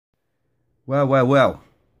Well,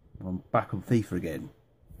 I'm back on FIFA again.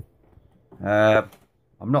 I'm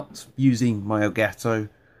not using my Elgato.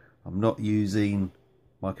 I'm not using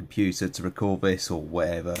my computer to record this or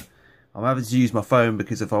whatever. I'm having to use my phone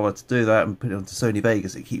because if I were to do that and put it onto Sony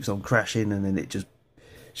Vegas, it keeps on crashing and then it just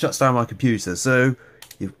shuts down my computer. So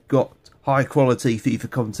you've got high quality FIFA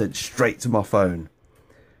content straight to my phone.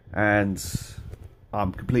 And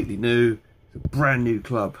I'm completely new. It's a brand new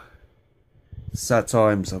club. Sad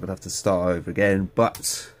times, I'm going to have to start over again,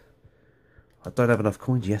 but I don't have enough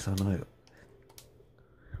coins. Yes, I know.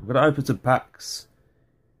 I'm going to open some packs,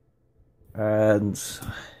 and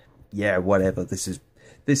yeah, whatever. This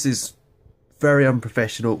is very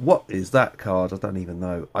unprofessional. What is that card? I don't even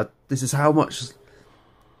know. This is how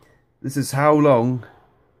long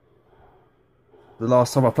the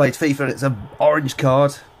last time I played FIFA, and it's an orange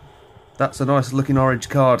card. That's a nice looking orange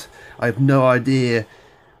card. I have no idea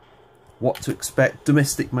what to expect.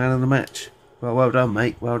 Domestic man of the match. Well done,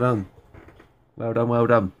 mate. Well done. Well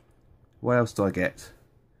done. What else do I get?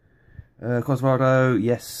 Cosvaldo,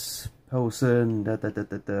 yes. Paulson.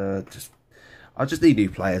 I just need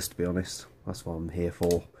new players, to be honest. That's what I'm here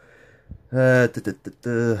for.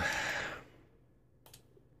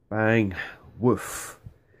 Bang. Woof.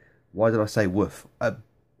 Why did I say woof? Okay,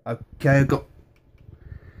 I've got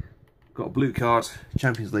a blue card.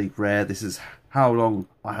 Champions League rare. This is how long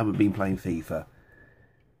I haven't been playing FIFA.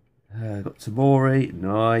 Got Tamori,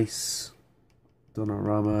 nice.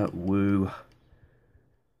 Donnarumma, woo.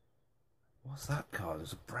 What's that card?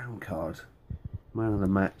 It's a brown card. Man of the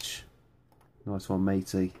match. Nice one,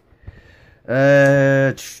 matey.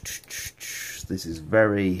 This is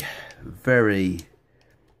very, very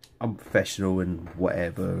unprofessional and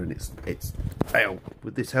whatever, and it's fail.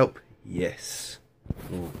 Would this help? Yes.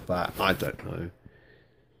 Or that, I don't know.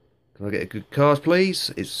 Can I get a good card,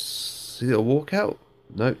 please? Is it a walkout?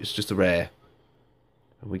 No, it's just a rare.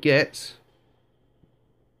 And we get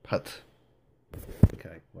Put.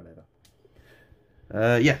 Okay, whatever.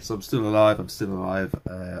 Yes, I'm still alive.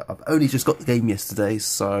 I've only just got the game yesterday,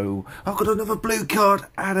 so I've got another blue card.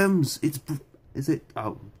 Adams. Is it?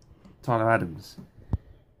 Oh, Tyler Adams.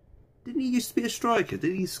 Didn't he used to be a striker?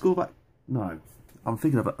 Did he score back? No. I'm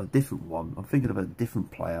thinking of a different one. I'm thinking of a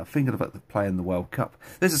different player. I'm thinking about the player in the World Cup.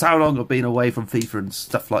 This is how long I've been away from FIFA and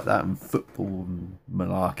stuff like that, and football and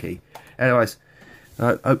malarkey. Anyways,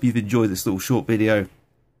 I hope you've enjoyed this little short video.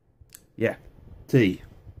 Yeah,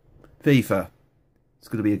 FIFA. It's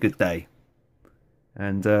going to be a good day.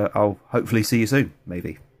 And I'll hopefully see you soon.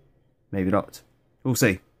 Maybe. Maybe not. We'll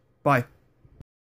see. Bye.